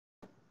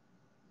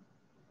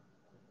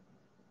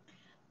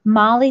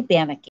Molly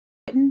Bannaky,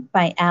 written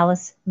by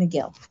Alice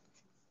McGill.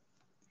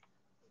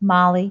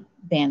 Molly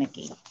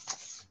Bannaky.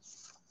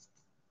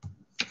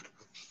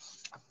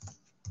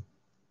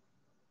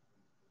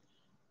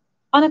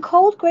 On a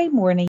cold gray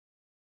morning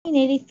in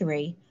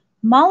 1883,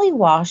 Molly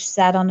Walsh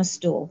sat on a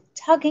stool,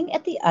 tugging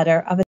at the udder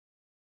of a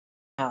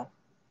cow.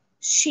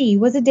 She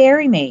was a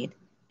dairymaid,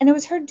 and it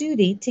was her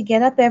duty to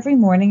get up every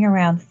morning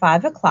around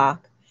 5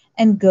 o'clock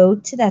and go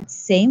to that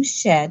same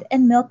shed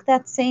and milk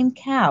that same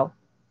cow.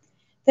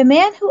 The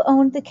man who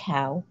owned the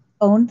cow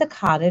owned the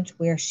cottage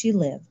where she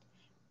lived,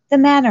 the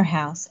manor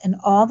house, and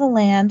all the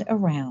land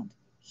around.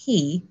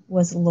 He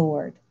was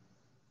lord.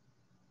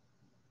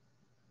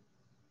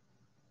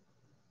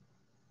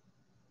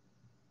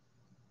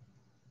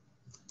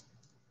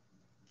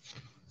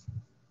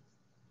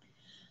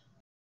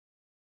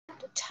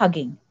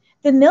 Tugging,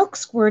 the milk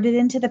squirted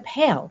into the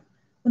pail.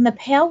 When the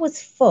pail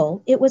was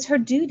full, it was her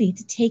duty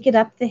to take it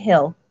up the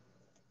hill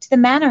to the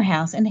manor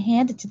house and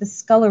hand it to the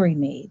scullery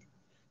maid,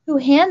 who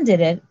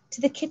handed it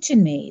to the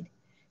kitchen maid,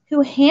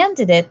 who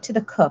handed it to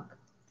the cook.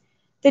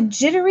 The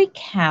jittery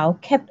cow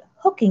kept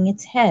hooking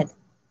its head.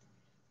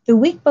 The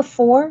week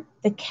before,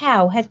 the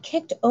cow had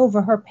kicked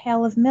over her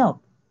pail of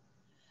milk.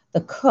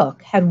 The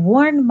cook had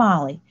warned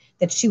Molly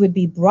that she would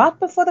be brought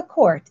before the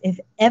court if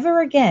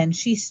ever again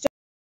she stood.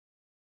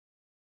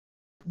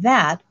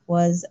 That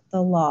was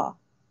the law.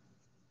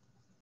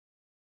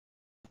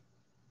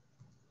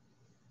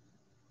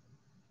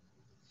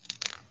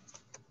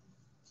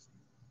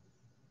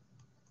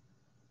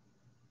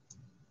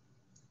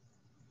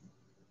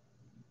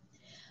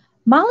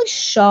 Molly's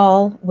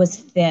shawl was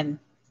thin.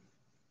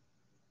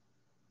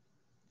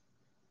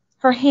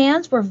 Her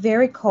hands were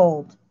very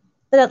cold,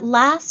 but at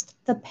last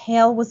the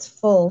pail was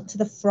full to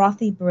the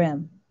frothy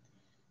brim.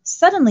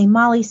 Suddenly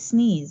Molly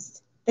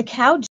sneezed. The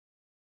cow jumped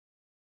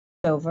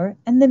over,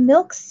 and the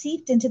milk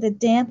seeped into the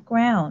damp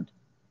ground.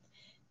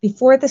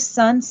 Before the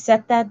sun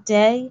set that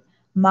day,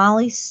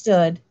 Molly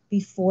stood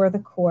before the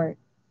court.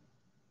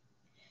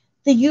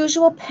 The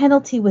usual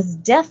penalty was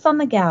death on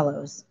the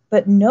gallows,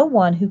 but no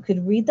one who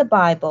could read the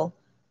Bible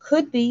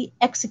could be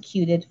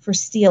executed for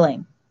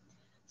stealing.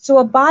 So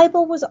a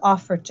Bible was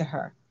offered to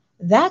her.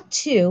 That,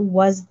 too,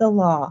 was the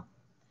law.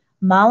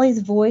 Molly's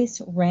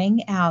voice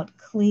rang out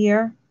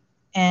clear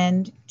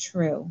and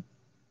true.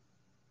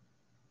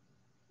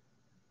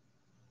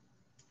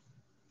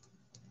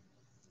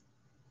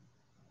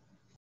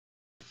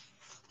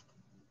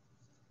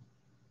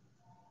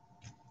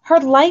 Her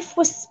life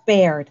was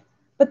spared,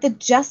 but the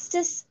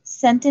justice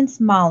sentenced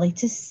Molly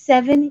to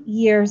 7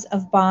 years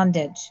of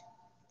bondage,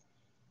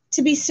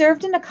 to be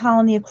served in a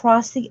colony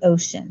across the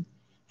ocean.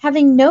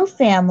 Having no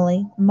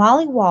family,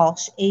 Molly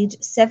Walsh, age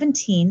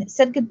 17,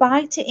 said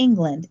goodbye to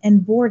England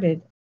and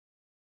boarded.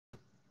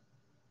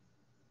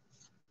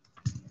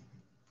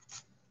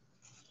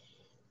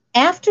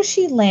 After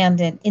she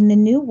landed in the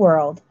New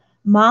World,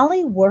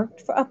 Molly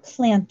worked for a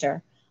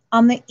planter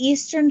on the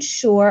eastern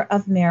shore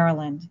of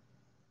Maryland.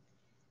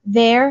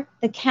 There,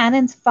 the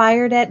cannons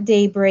fired at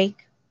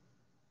daybreak,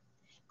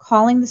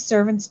 calling the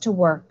servants to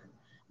work.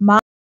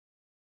 Molly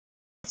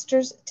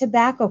master's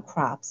tobacco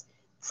crops,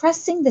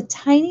 pressing the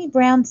tiny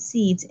brown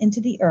seeds into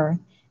the earth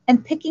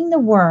and picking the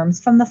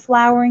worms from the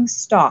flowering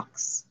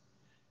stalks.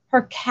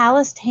 Her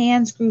calloused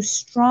hands grew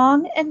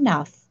strong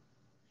enough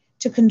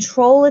to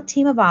control a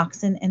team of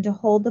oxen and to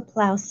hold the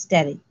plow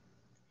steady.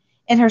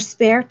 In her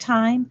spare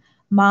time,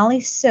 Molly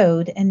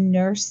sewed and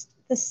nursed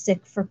the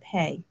sick for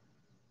pay.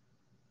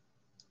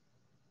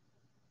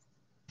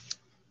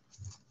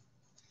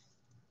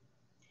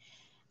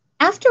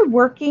 After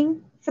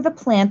working for the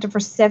planter for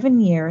 7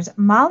 years,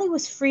 Molly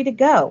was free to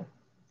go.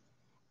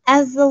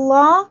 As the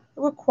law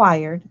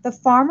required, the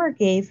farmer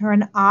gave her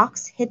an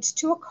ox hitched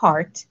to a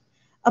cart,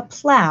 a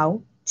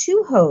plow,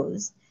 2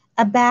 hoes,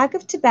 a bag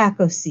of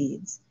tobacco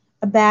seeds,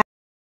 a bag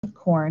of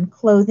corn,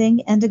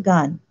 clothing, and a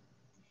gun.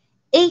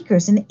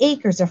 Acres and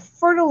acres of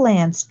fertile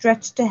land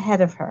stretched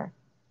ahead of her.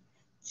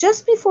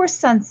 Just before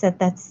sunset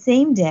that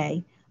same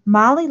day,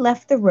 Molly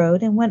left the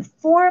road and went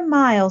 4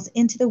 miles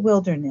into the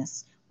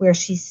wilderness, where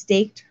she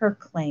staked her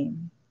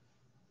claim.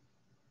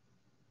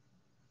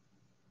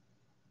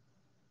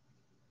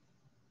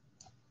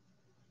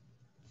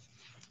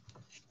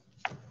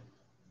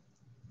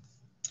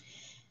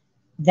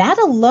 That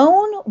a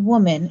lone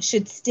woman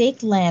should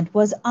stake land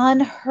was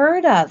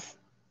unheard of.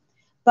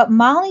 But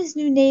Molly's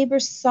new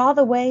neighbors saw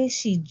the way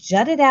she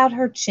jutted out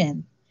her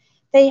chin.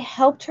 They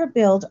helped her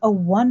build a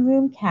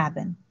one-room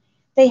cabin.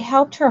 They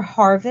helped her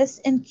harvest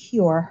and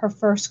cure her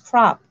first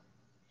crop.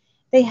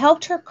 They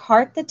helped her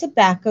cart the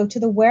tobacco to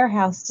the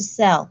warehouse to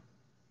sell.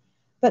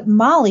 But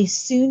Molly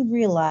soon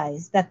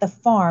realized that the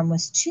farm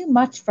was too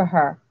much for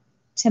her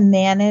to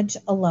manage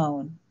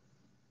alone.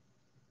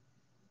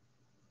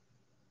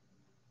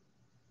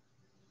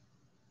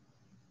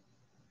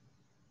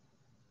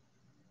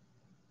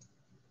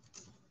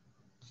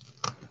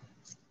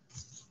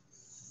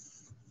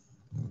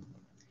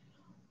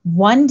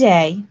 One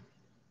day,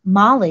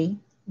 Molly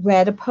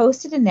read a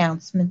posted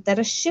announcement that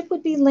a ship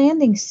would be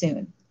landing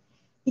soon.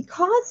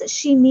 Because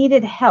she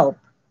needed help,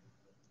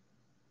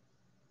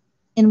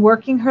 In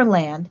working her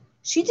land,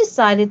 she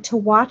decided to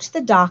watch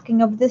the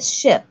docking of this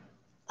ship,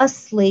 a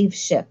slave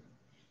ship.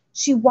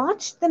 She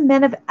watched the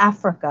men of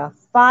Africa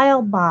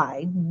file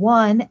by,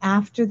 one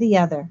after the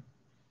other.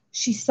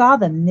 She saw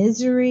the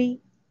misery,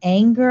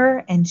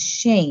 anger, and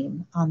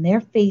shame on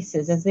their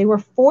faces as they were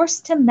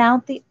forced to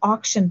mount the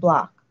auction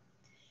block.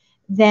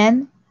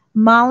 Then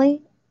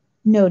Molly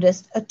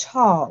noticed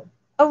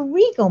a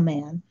regal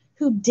man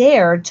who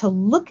dared to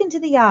look into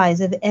the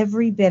eyes of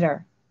every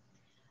bidder.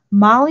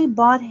 Molly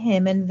bought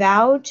him and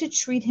vowed to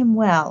treat him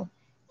well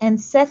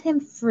and set him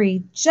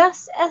free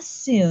just as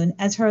soon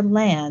as her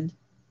land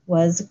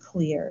was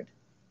cleared.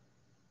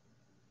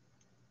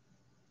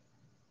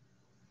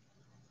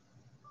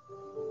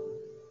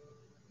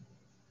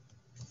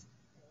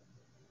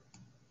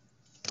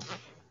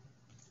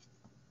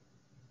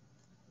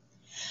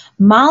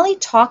 Molly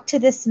talked to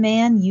this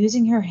man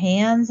using her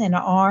hands and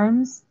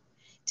arms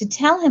to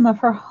tell him of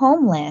her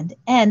homeland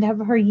and of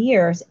her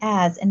years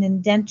as an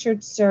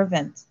indentured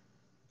servant.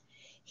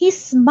 He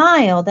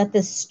smiled at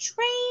this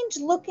strange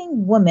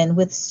looking woman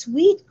with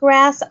sweet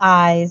grass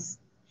eyes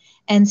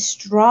and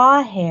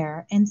straw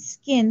hair and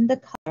skin the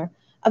color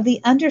of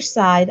the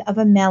underside of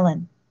a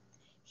melon.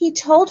 He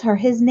told her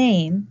his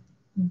name,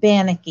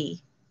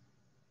 Bannaky.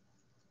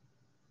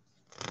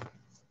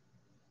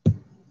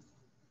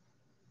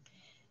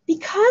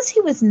 Because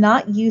he was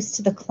not used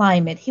to the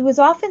climate, he was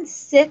often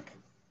sick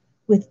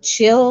with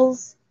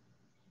chills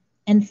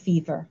and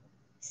fever.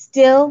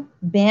 Still,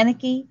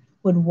 Bannaky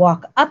would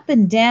walk up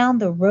and down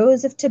the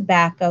rows of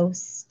tobacco,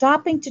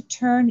 stopping to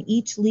turn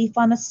each leaf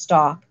on a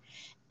stalk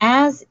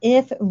as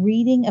if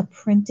reading a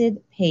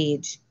printed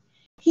page.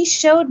 He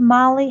showed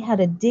Molly how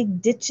to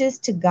dig ditches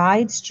to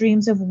guide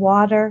streams of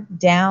water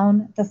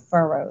down the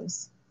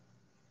furrows.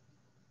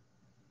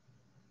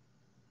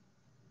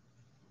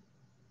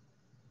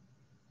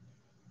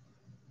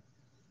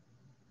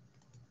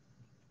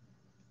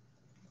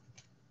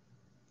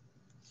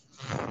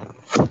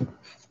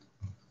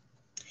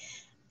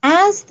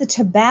 As the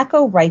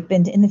tobacco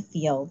ripened in the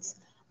fields,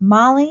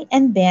 Molly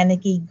and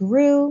Bannaky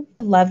grew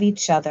to love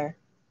each other.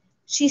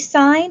 She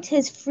signed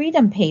his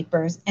freedom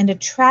papers, and a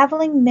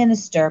traveling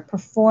minister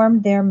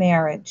performed their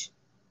marriage.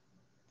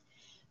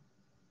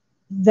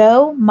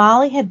 Though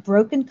Molly had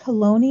broken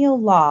colonial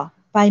law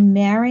by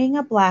marrying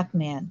a black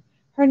man,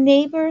 her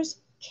neighbors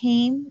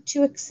came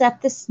to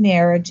accept this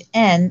marriage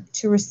and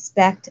to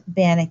respect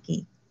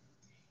Bannaky.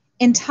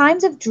 In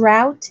times of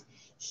drought,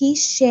 he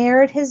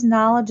shared his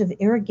knowledge of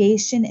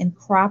irrigation and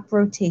crop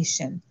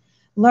rotation,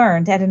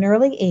 learned at an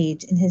early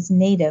age in his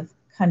native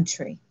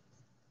country.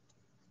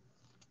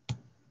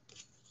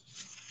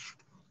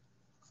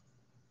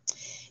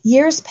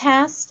 Years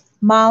passed.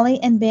 Molly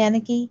and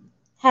Bannaky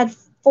had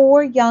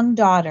 4 young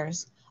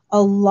daughters.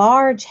 A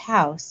large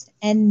house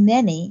and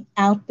many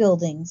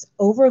outbuildings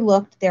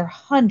overlooked their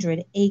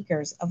 100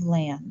 acres of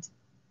land.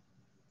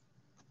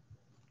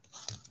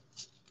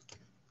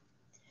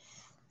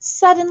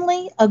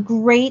 Suddenly, a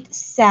great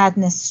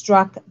sadness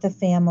struck the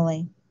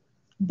family.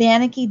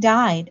 Bannaky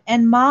died,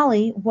 and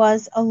Molly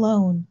was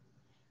alone.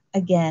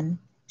 Again,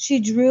 she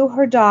drew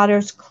her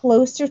daughters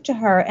closer to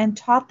her and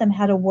taught them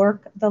how to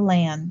work the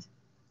land.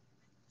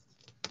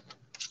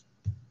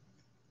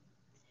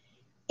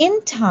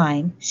 In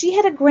time, she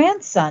had a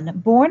grandson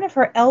born of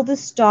her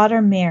eldest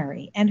daughter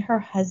Mary and her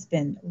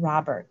husband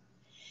Robert.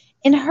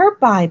 In her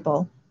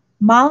Bible,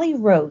 Molly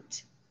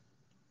wrote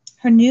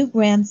her new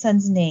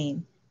grandson's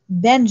name,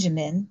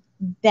 Benjamin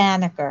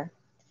Banneker.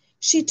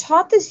 She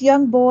taught this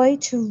young boy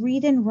to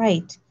read and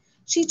write.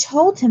 She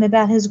told him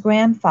about his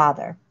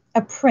grandfather,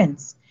 a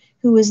prince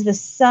who was the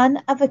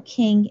son of a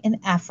king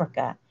in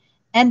Africa,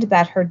 and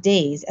about her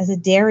days as a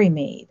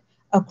dairymaid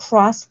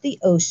across the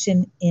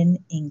ocean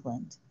in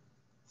England.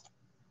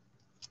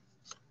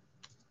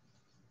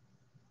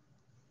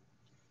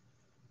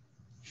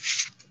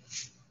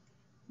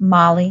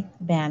 Molly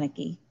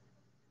Bannaky.